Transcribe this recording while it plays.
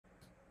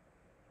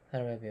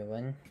Hello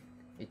everyone,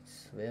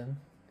 it's Will.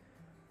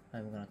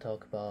 I'm gonna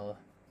talk about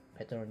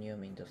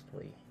petroleum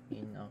industry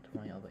in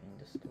outline of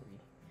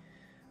industry.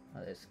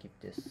 Let's skip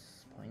this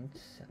point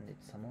and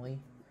its summary.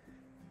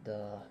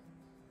 The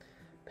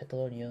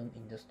petroleum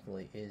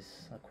industry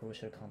is a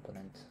crucial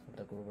component of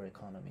the global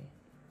economy,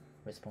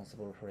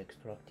 responsible for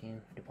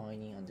extracting,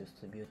 refining, and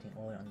distributing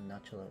oil and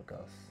natural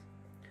gas.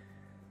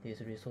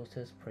 These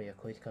resources play a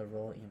critical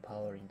role in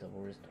powering the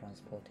world's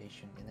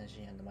transportation,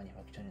 energy, and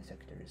manufacturing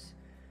sectors,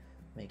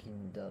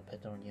 making the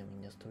petroleum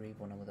industry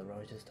one of the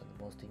largest and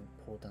most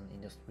important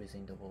industries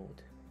in the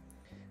world.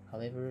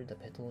 However, the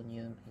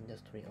petroleum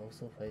industry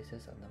also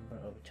faces a number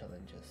of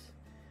challenges,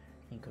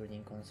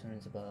 including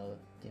concerns about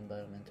the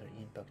environmental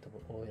impact of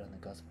oil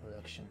and gas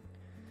production,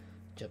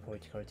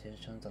 geopolitical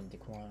tensions, and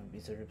declining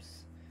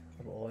reserves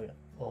of oil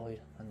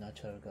and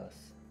natural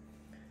gas.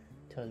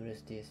 To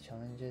address these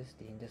challenges,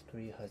 the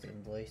industry has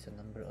embraced a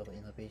number of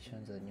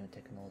innovations and new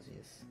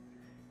technologies,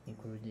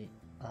 including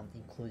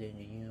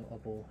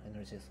renewable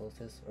energy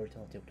sources,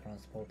 alternative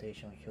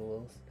transportation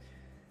fuels,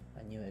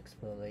 a new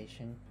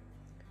exploration,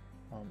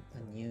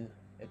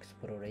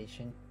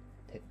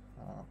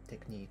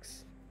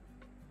 techniques.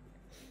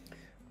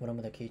 One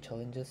of the key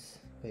challenges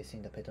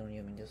facing the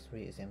petroleum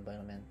industry is the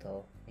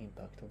environmental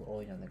impact of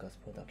oil and gas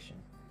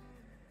production.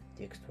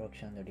 The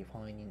extraction and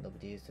refining of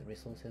these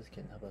resources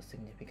can have a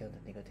significant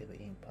negative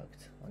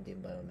impact on the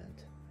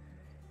environment,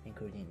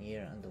 including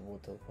air and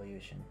water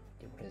pollution,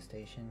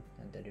 deforestation,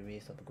 and the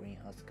release of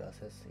greenhouse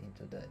gases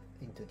into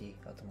the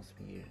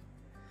atmosphere.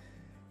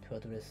 To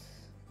address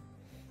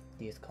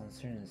these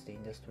concerns, the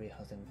industry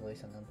has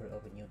embraced a number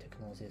of new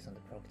technologies and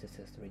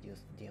practices to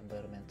reduce the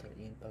environmental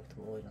impact of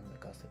oil and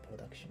gas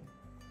production,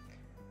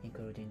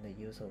 including the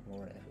use of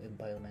more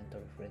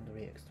environmentally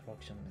friendly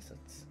extraction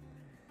methods,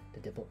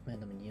 the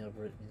development of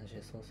renewable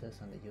energy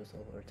sources, and the use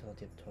of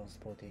alternative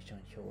transportation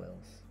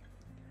fuels.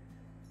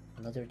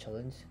 Another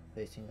challenge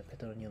facing the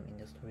petroleum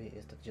industry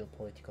is the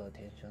geopolitical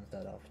tensions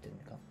that often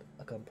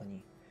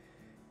accompany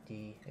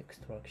the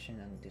extraction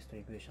and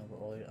distribution of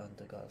oil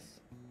and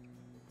gas.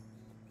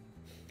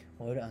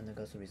 Oil and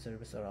gas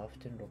reserves are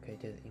often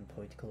located in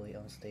politically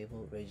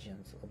unstable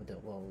regions of the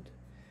world,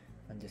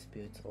 and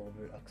disputes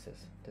over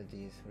access to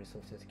these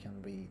resources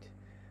can lead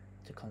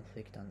to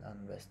conflict and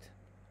unrest.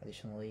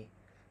 Additionally,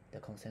 the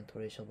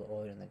concentration of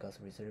oil and gas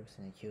reserves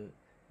in a few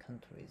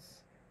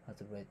countries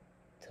has led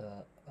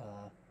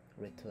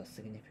to a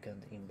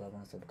significant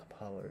imbalance of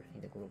power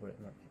in the global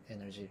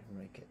energy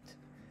market,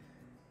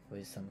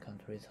 with some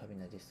countries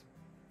having a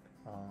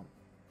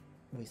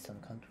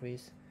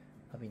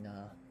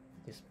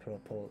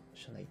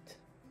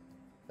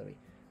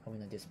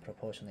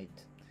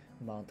disproportionate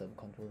amount of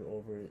control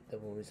over the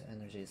world's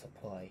energy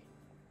supply.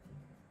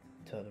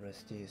 To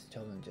address these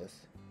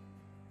challenges,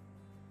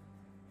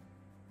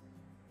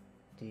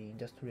 the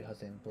industry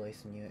has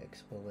embraced new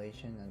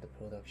exploration and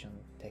production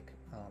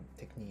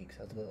techniques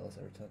as well as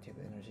alternative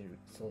energy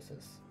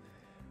sources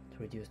to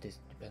reduce this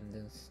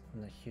dependence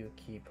on a few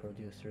key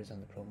producers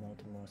and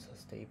promote a more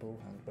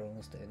sustainable and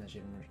balanced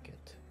energy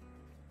market.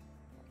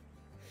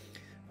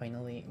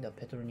 Finally, the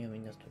petroleum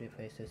industry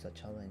faces a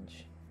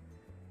challenge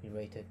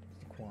related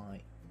to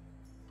decline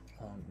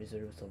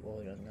reserves of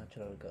oil and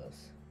natural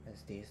gas.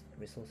 As these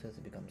resources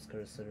become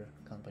scarcer,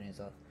 companies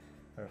are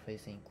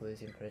facing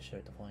increasing pressure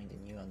to find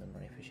new and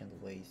more efficient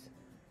ways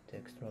to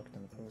extract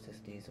and process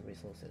these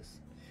resources.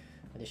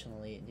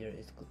 Additionally, there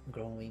is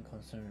growing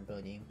concern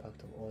about the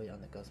impact of oil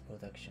and gas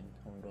production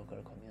on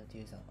local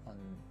communities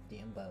and the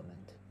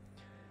environment,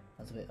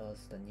 as well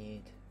as the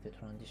need to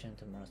transition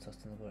to more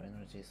sustainable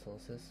energy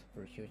sources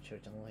for future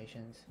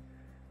generations.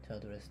 To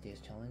address these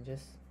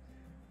challenges,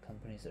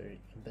 companies are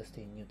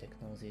investing in new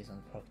technologies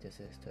and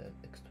practices to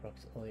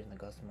extract oil and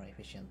gas more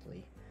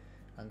efficiently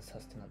and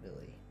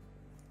sustainably,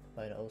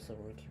 while also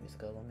working with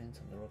governments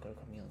and local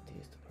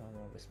communities to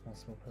promote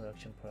responsible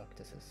production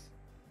practices.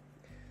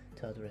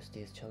 To address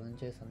these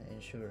challenges and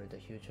ensure the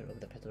future of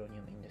the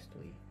petroleum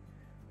industry,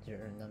 there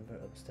are a number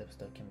of steps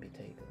that can be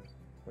taken.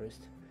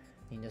 First,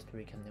 the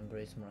industry can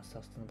embrace more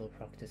sustainable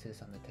practices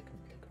and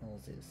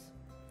technologies,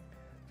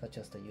 such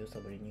as the use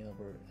of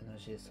renewable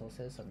energy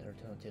sources and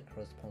alternative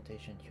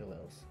transportation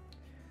fuels.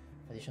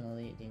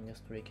 Additionally, the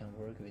industry can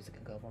work with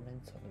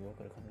governments and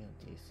local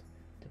communities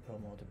to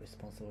promote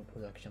responsible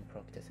production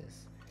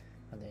practices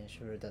and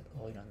ensure that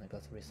oil and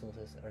gas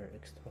resources are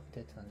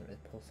extracted and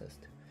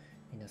reprocessed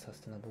in a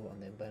sustainable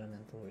and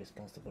environmentally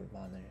responsible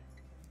manner.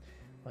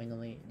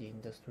 Finally, the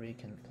industry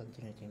can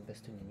continue to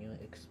invest in new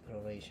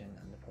exploration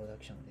and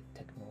production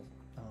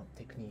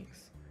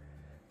techniques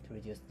to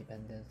reduce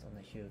dependence on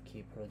a few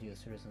key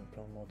producers and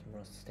promote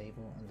more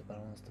stable and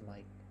balanced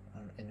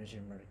energy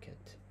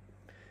market.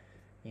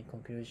 In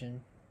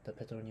conclusion, the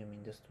petroleum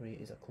industry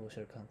is a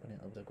crucial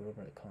component of the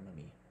global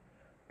economy,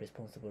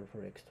 responsible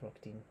for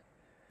extracting,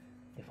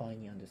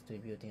 refining, and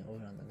distributing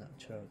oil and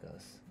natural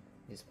gas.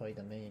 Despite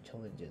the many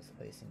challenges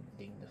facing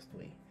the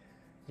industry,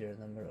 there are a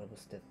number of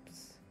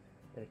steps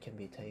that can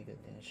be taken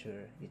to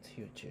ensure its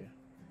future.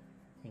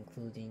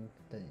 including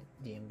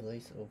the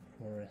embrace of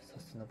more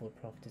sustainable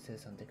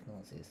practices and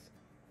technologies,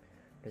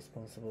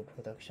 responsible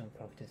production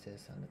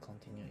practices, and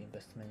continued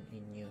investment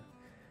in new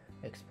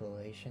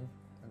exploration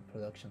and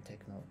production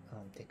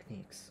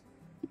techniques.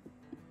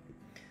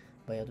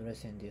 By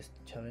addressing these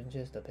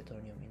challenges, the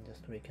petroleum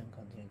industry can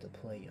continue to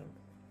play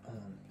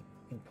an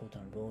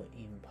important role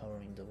in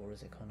powering the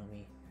world's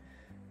economy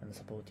and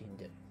supporting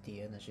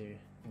the energy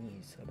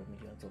needs of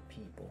millions of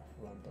people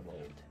around the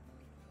world.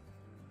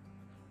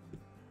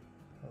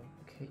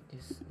 Okay,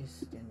 this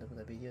is the end of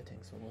the video.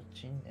 Thanks for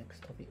watching.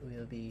 Next topic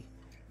will be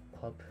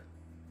pulp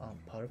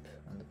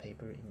and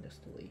paper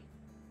industry.